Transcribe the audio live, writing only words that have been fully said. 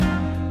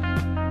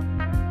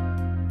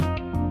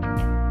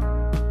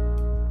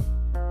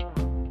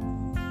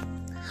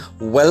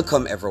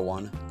Welcome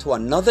everyone to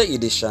another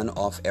edition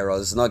of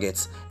Errol's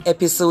Nuggets,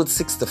 episode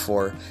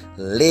 64,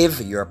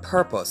 Live Your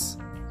Purpose.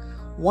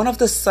 One of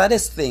the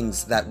saddest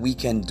things that we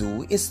can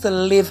do is to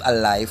live a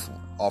life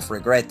of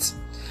regret.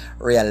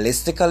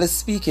 Realistically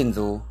speaking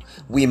though,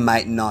 we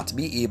might not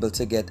be able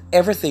to get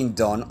everything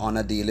done on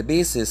a daily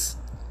basis.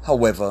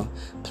 However,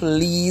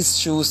 please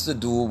choose to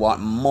do what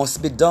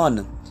must be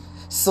done.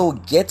 So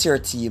get your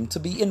team to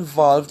be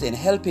involved in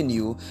helping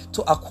you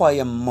to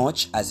acquire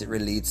much as it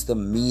relates to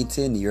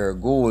meeting your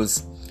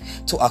goals.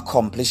 To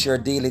accomplish your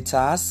daily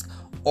task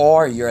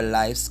or your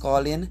life's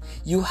calling,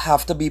 you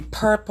have to be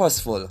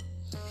purposeful.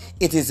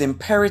 It is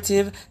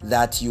imperative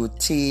that you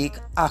take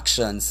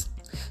actions.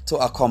 To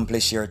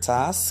accomplish your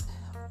task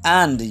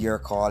and your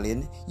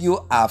calling,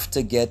 you have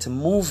to get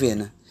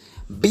moving.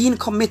 Being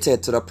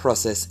committed to the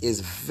process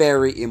is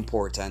very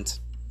important.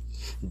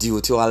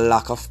 Due to a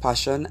lack of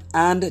passion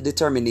and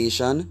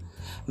determination,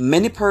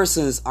 many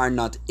persons are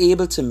not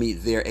able to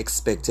meet their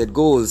expected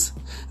goals.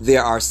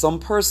 There are some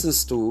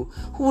persons too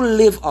who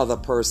live other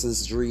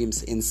persons'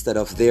 dreams instead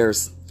of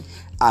theirs.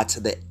 At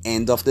the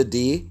end of the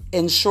day,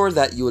 ensure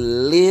that you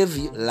live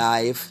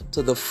life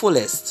to the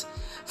fullest.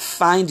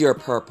 Find your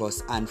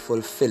purpose and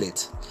fulfill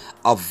it.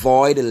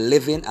 Avoid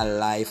living a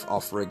life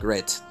of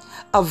regret.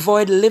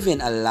 Avoid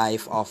living a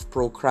life of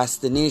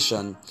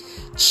procrastination.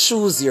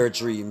 Choose your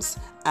dreams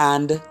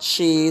and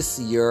chase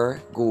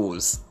your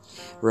goals.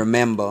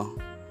 Remember,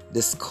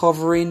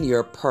 discovering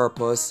your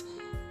purpose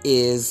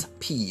is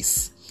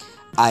peace.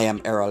 I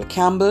am Errol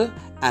Campbell,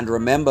 and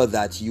remember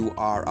that you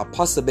are a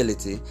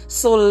possibility,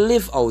 so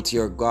live out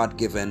your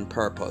God-given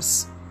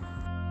purpose.